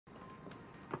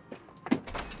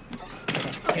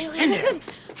right in there.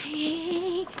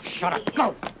 Hey. Shut up.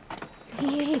 Go.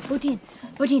 Hey, Bodine.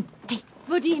 Bodine. Hey,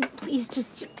 Bodine, please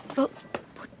just... Bodine.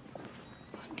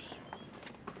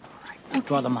 All right,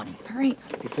 draw the money. All right.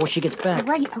 Before she gets back. All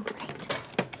right.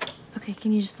 Okay,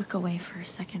 can you just look away for a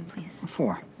second, please? What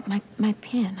for? My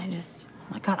pin, I just...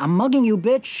 Oh, my God, I'm mugging you,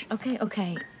 bitch.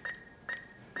 Okay.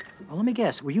 Well, let me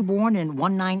guess. Were you born in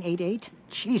 1988?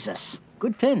 Jesus.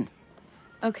 Good pin.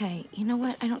 Okay, you know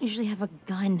what? I don't usually have a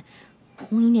gun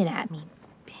pointed at me,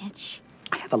 bitch.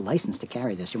 I have a license to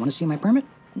carry this. You want to see my permit?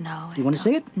 No. You want to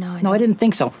see it? No, I didn't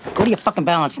think so. Go to your fucking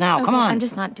balance now. Okay, Come on. I'm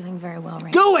just not doing very well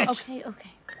right Do now. it!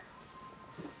 Okay.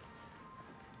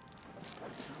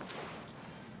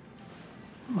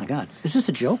 Oh, my God. Is this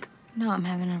a joke? No, I'm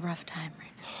having a rough time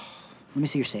right now. Let me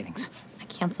see your savings. I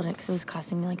canceled it because it was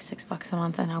costing me like $6 a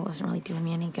month and it wasn't really doing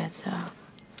me any good, so...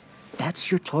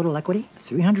 That's your total equity?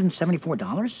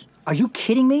 $374? Are you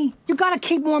kidding me? You gotta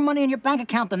keep more money in your bank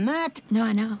account than that. No,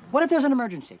 I know. What if there's an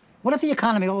emergency? What if the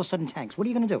economy all of a sudden tanks? What are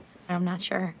you gonna do? I'm not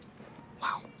sure.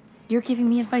 Wow. You're giving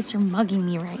me advice. You're mugging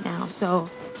me right now, so...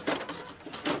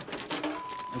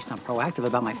 At least I'm proactive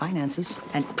about my finances.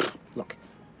 And look,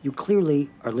 you clearly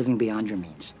are living beyond your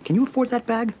means. Can you afford that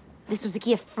bag? This was a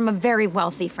gift from a very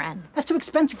wealthy friend. That's too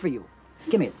expensive for you.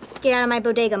 Give me it. Get out of my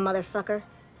bodega, motherfucker.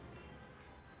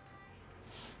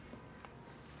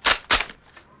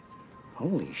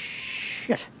 Holy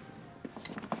shit.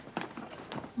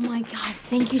 Oh my God,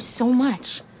 thank you so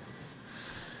much.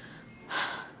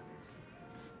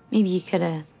 Maybe you could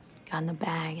have gotten the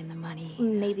bag and the money.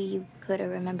 Maybe you could have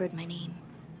remembered my name.